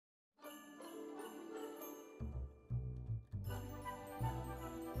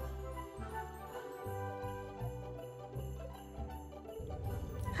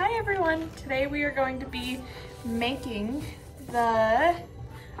Hi everyone! Today we are going to be making a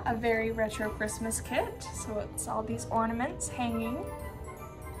very retro Christmas kit. So it's all these ornaments hanging.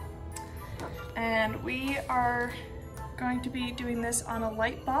 And we are going to be doing this on a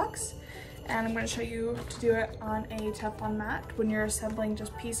light box. And I'm going to show you to do it on a Teflon mat when you're assembling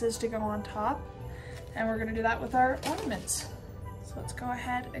just pieces to go on top. And we're going to do that with our ornaments. So let's go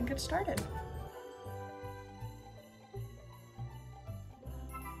ahead and get started.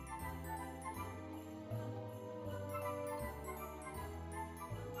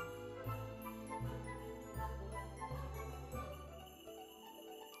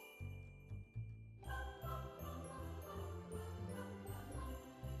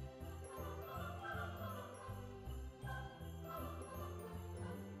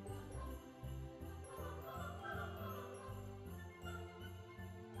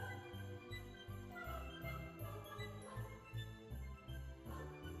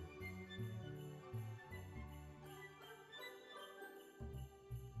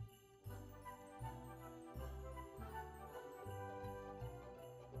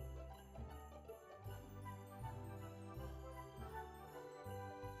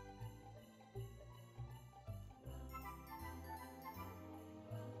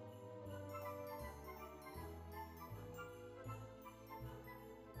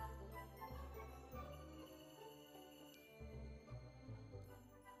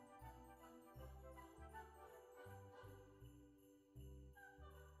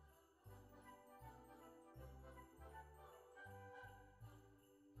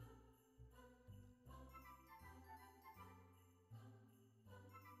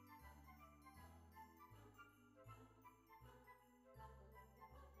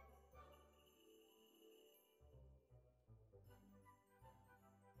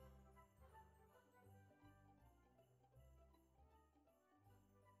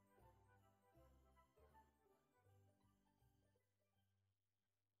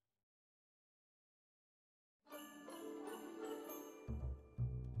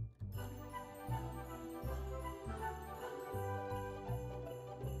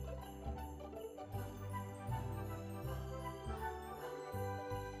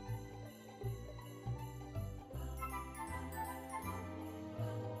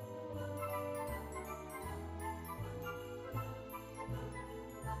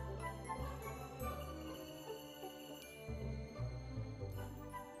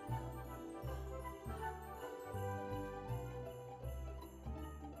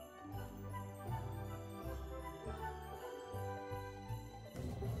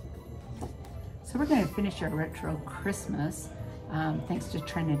 So we're going to finish our retro Christmas. Thanks to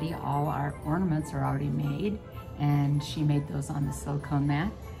Trinity, all our ornaments are already made, and she made those on the silicone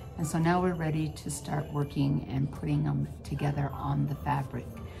mat. And so now we're ready to start working and putting them together on the fabric.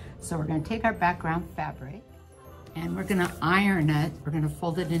 So we're going to take our background fabric and we're going to iron it. We're going to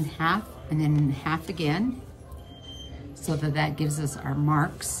fold it in half and then in half again, so that that gives us our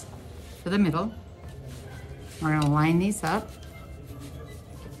marks for the middle. We're going to line these up.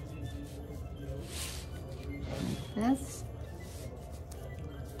 This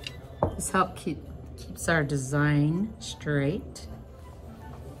helps keeps our design straight.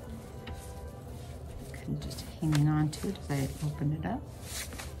 I'm just hanging on to it as I open it up.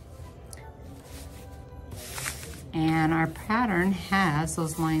 And our pattern has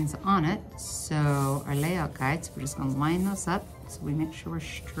those lines on it, so our layout guides, we're just going to line those up so we make sure we're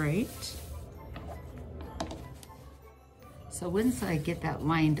straight. So once I get that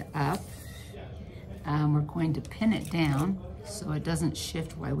lined up, we're going to pin it down so it doesn't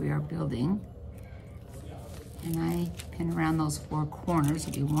shift while we are building. And I pin around those four corners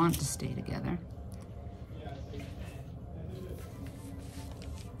that we want to stay together.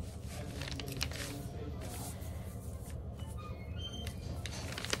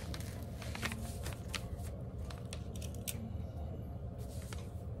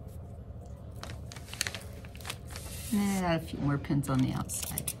 And add a few more pins on the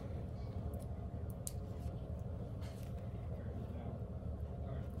outside.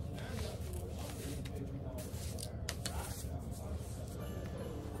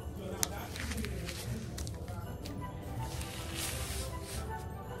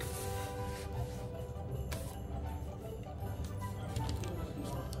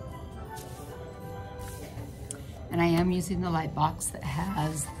 And I am using the light box that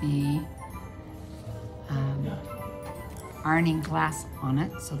has the ironing glass on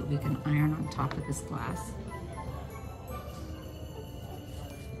it so that we can iron on top of this glass.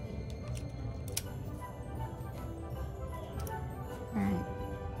 All right.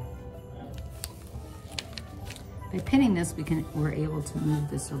 By pinning this, we're able to move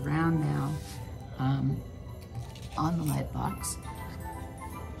this around now on the light box.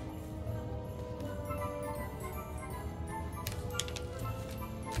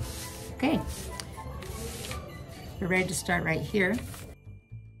 Okay, we're ready to start right here.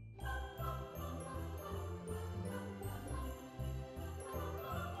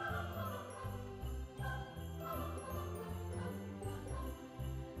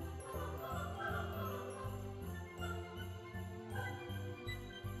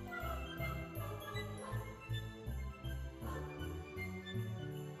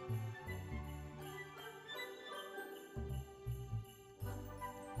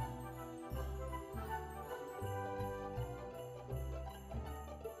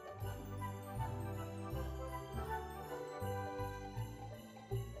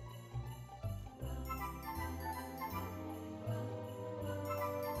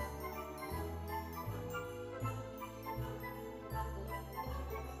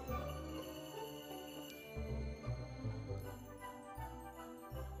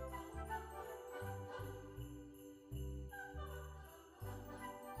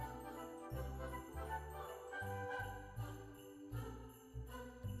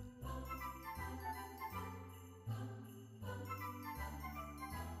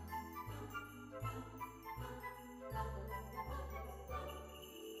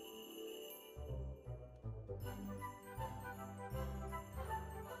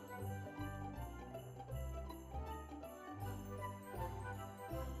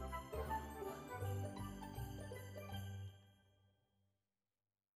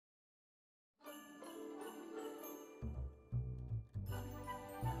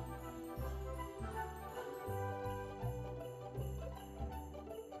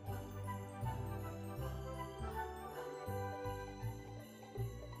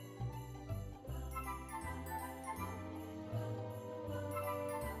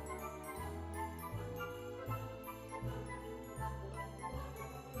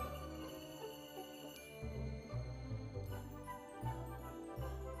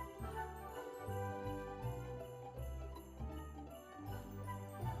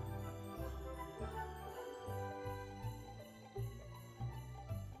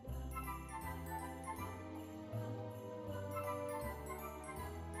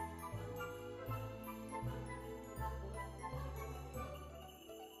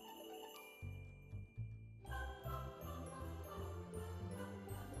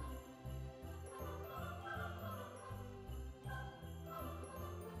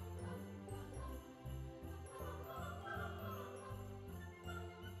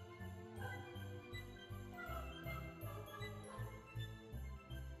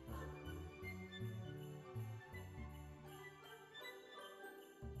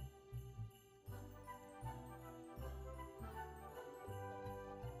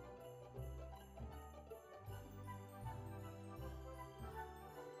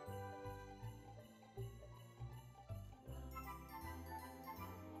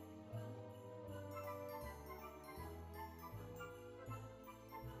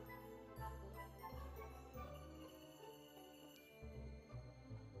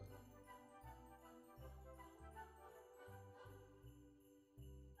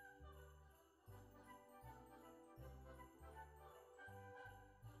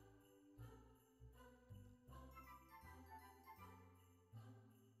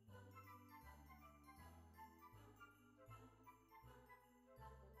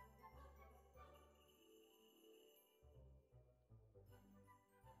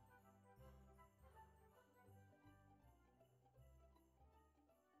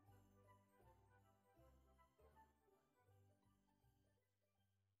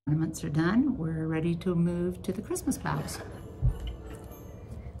 Ornaments are done. We're ready to move to the Christmas boughs.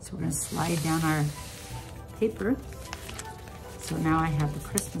 So we're going to slide down our paper. So now I have the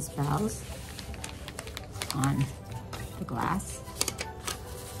Christmas boughs on the glass.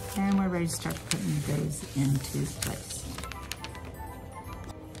 And we're ready to start putting those into place.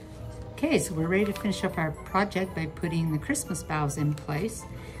 Okay, so we're ready to finish up our project by putting the Christmas boughs in place.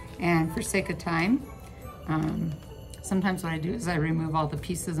 And for sake of time, sometimes what I do is I remove all the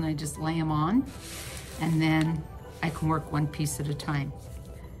pieces and I just lay them on, and then I can work one piece at a time.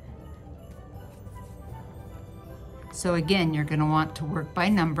 So again, you're going to want to work by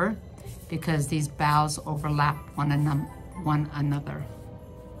number because these boughs overlap one another.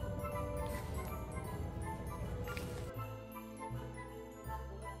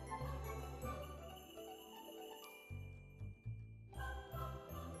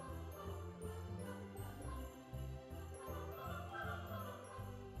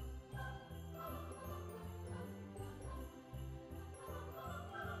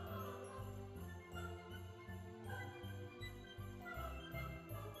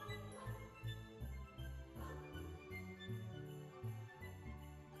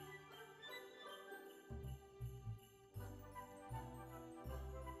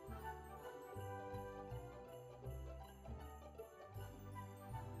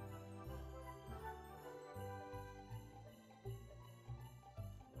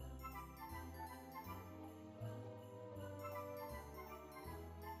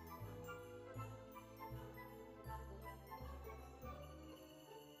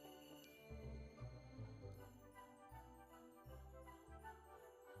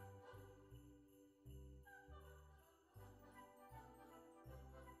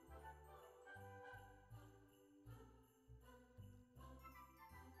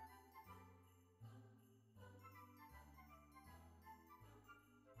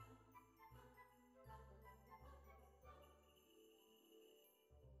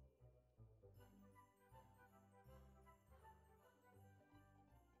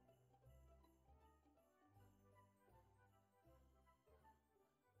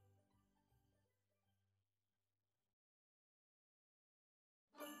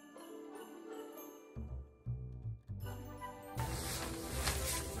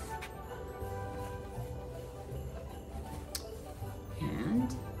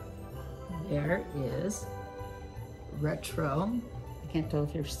 is Retro. I can't tell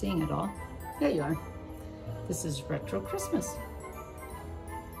if you're seeing it all. There you are. This is Retro Christmas.